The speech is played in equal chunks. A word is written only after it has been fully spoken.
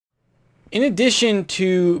in addition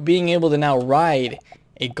to being able to now ride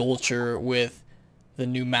a Ghulture with the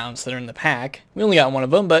new mounts that are in the pack, we only got one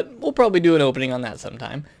of them, but we'll probably do an opening on that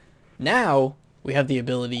sometime. Now we have the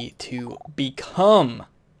ability to become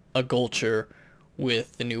a Ghulture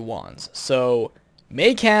with the new wands. So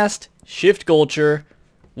Maycast, Shift Ghulture,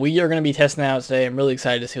 we are going to be testing that out today. I'm really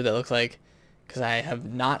excited to see what that looks like, because I have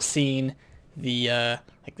not seen the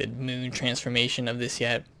like the moon transformation of this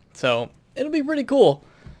yet. So it'll be pretty cool.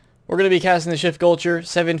 We're going to be casting the Shift Ghulture,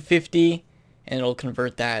 750, and it'll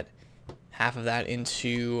convert that, half of that,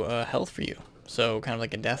 into health for you. So kind of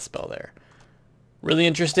like a death spell there. Really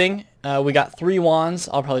interesting. We got 3 wands.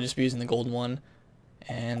 I'll probably just be using the gold one.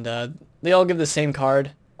 And they all give the same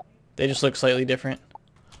card. They just look slightly different.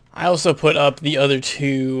 I also put up the other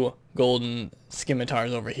 2 golden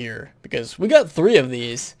scimitars over here, because we got 3 of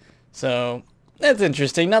these. So that's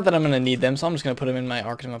interesting. Not that I'm going to need them, so I'm just going to put them in my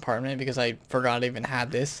Arcanum apartment, because I forgot I even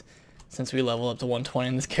had this, since we level up to 120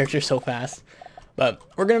 in this character so fast. But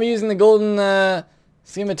we're going to be using the golden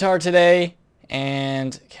scimitar today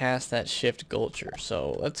and cast that Shift Ghulture.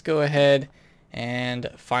 So let's go ahead and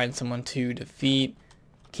find someone to defeat.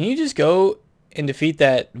 Can you just go and defeat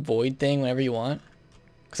that void thing whenever you want?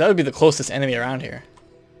 Because that would be the closest enemy around here.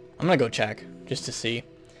 I'm going to go check just to see.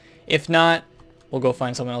 If not, we'll go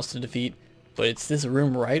find someone else to defeat. But it's this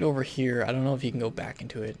room right over here. I don't know if you can go back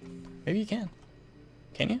into it. Maybe you can.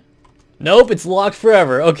 Can you? Nope, it's locked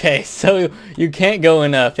forever. Okay, so you can't go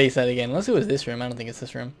and face that again. Unless it was this room. I don't think it's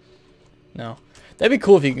this room. No. That'd be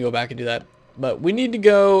cool if you can go back and do that. But we need to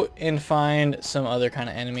go and find some other kind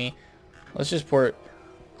of enemy. Let's just port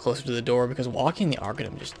closer to the door, because walking the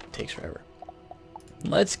Arcanum just takes forever.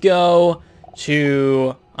 Let's go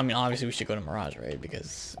to... I mean, obviously we should go to Mirage, right?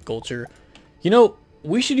 Because Ghulture... You know,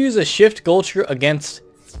 we should use a Shift Ghulture against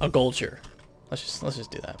a Ghulture. Let's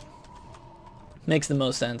just do that. Makes the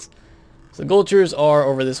most sense. So Ghultures are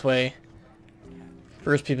over this way.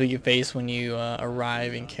 First people you face when you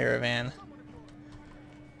arrive in Caravan.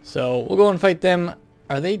 So we'll go and fight them.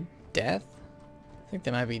 Are they death? I think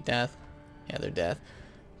they might be death. Yeah, they're death.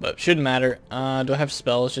 But shouldn't matter. Do I have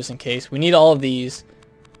spells just in case? We need all of these.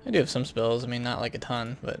 I do have some spells. I mean, not like a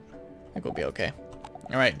ton, but I think we'll be okay.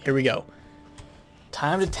 Alright, here we go.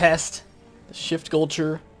 Time to test the Shift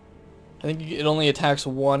Ghulture. I think it only attacks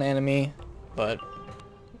 1 enemy, but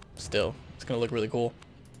still, it's going to look really cool.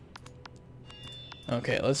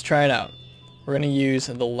 Okay, let's try it out. We're going to use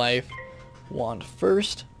the life wand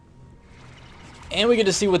first. And we get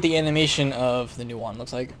to see what the animation of the new wand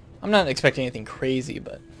looks like. I'm not expecting anything crazy,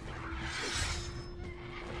 but...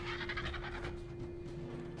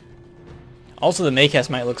 Also, the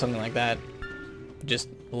Maycast might look something like that. Just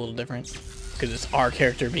a little different. Because it's our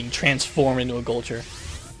character being transformed into a Ghulture.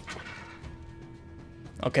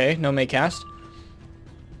 Okay, no Maycast.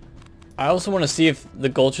 I also want to see if the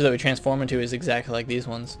Ghulture that we transform into is exactly like these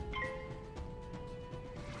ones.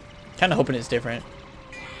 Kind of hoping it's different.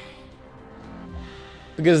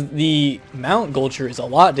 Because the Mount Ghulture is a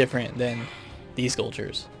lot different than these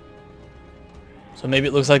Ghultures. So maybe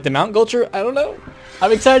it looks like the Mount Ghulture? I don't know.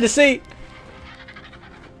 I'm excited to see.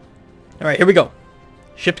 Alright, here we go.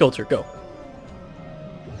 Shift Ghulture, go.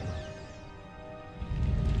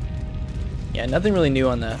 Yeah, nothing really new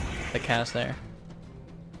on the cast there.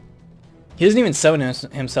 He doesn't even summon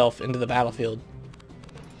himself into the battlefield.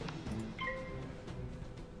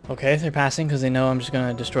 Okay, they're passing because they know I'm just going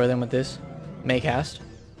to destroy them with this Maycast.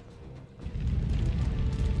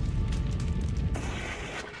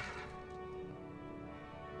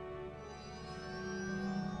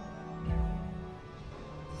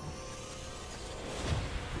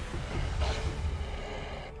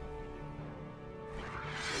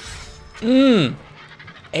 Mmm.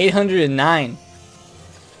 809.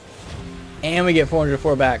 And we get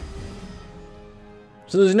 404 back.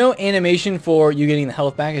 So there's no animation for you getting the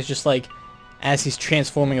health back. It's just like as he's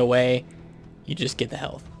transforming away, you just get the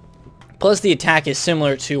health. Plus the attack is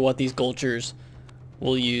similar to what these Ghultures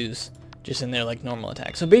will use just in their like normal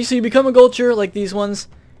attack. So basically you become a Ghulture like these ones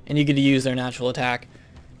and you get to use their natural attack.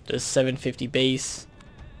 Does 750 base.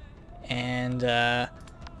 And I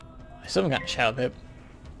still haven't got a Shadow Pip.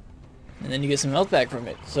 And then you get some health back from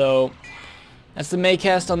it. So that's the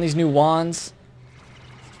Maycast on these new wands.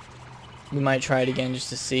 We might try it again just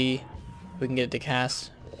to see if we can get it to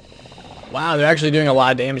cast. Wow, they're actually doing a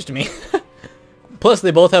lot of damage to me. Plus,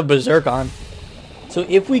 they both have Berserk on. So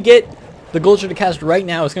if we get the Ghulture to cast right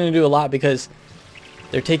now, it's going to do a lot because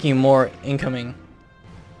they're taking more incoming.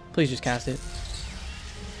 Please just cast it.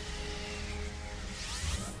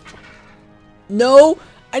 No!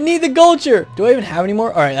 I need the Ghulture! Do I even have any more?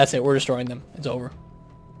 Alright, that's it. We're destroying them. It's over.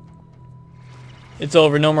 It's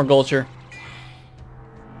over. No more Ghulture.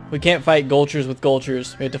 We can't fight Ghultures with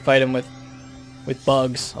Ghultures. We have to fight them with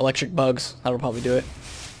bugs, electric bugs. That'll probably do it.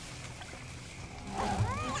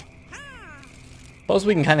 Suppose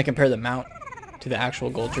we can kind of compare the mount to the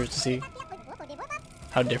actual Ghultures to see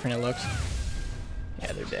how different it looks.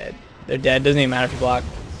 Yeah, they're dead. They're dead. Doesn't even matter if you block.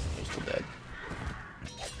 They're still dead.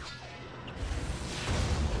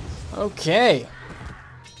 Okay.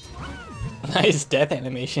 Nice death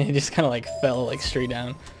animation. He just kind of like fell like straight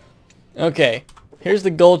down. Okay. Here's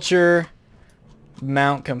the Ghulture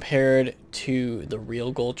mount compared to the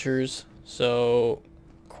real Ghultures. So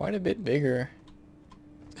quite a bit bigger.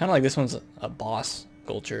 It's kind of like this one's a boss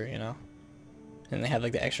Ghulture, you know. And they have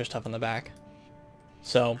like the extra stuff on the back.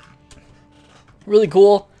 So really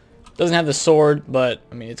cool. Doesn't have the sword, but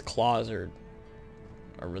I mean its claws are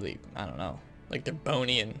really, I don't know, like they're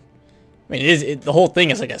bony, and I mean the whole thing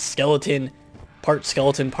is like a skeleton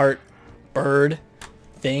part bird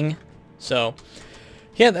thing. So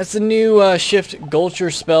yeah, that's the new Shift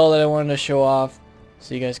Ghulture spell that I wanted to show off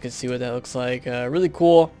so you guys could see what that looks like. Really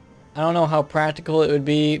cool. I don't know how practical it would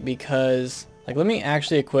be because, like, let me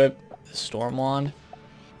actually equip the Storm Wand.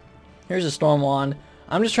 Here's a Storm Wand.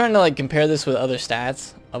 I'm just trying to like compare this with other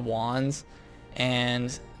stats of wands,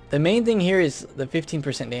 and the main thing here is the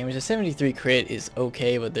 15% damage. The 73 crit is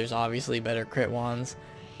okay, but there's obviously better crit wands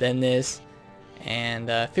than this, and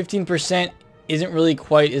 15% isn't really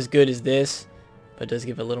quite as good as this, but it does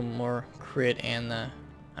give a little more crit, and the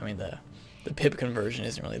pip conversion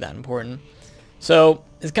isn't really that important. So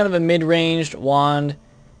it's kind of a mid-ranged wand,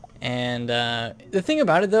 and the thing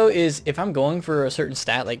about it though is if I'm going for a certain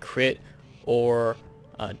stat like crit or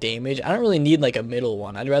damage, I don't really need like a middle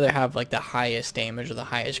one. I'd rather have like the highest damage or the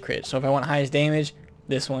highest crit. So if I want highest damage,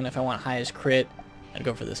 this one. If I want highest crit, I'd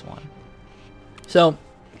go for this one. So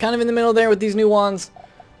kind of in the middle there with these new wands,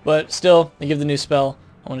 but still, they give the new spell.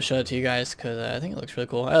 I want to show it to you guys because I think it looks really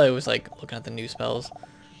cool. I always like looking at the new spells,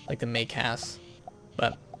 like the Maycasts.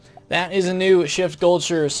 But that is a new Shift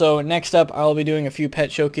Ghulture. So next up, I'll be doing a few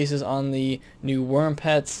pet showcases on the new worm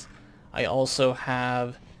pets. I also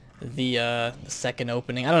have the second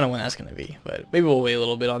opening. I don't know when that's going to be, but maybe we'll wait a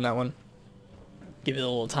little bit on that one. Give it a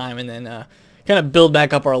little time, and then kind of build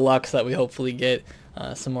back up our luck so that we hopefully get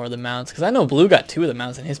some more of the mounts. Because I know Blue got 2 of the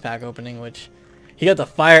mounts in his pack opening, which he got the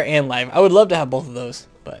fire and life. I would love to have both of those,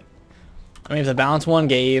 but I mean, if the balance one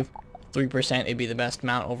gave 3%, it'd be the best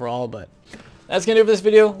mount overall. But that's going to do it for this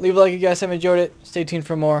video. Leave a like if you guys have enjoyed it. Stay tuned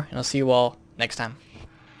for more, and I'll see you all next time.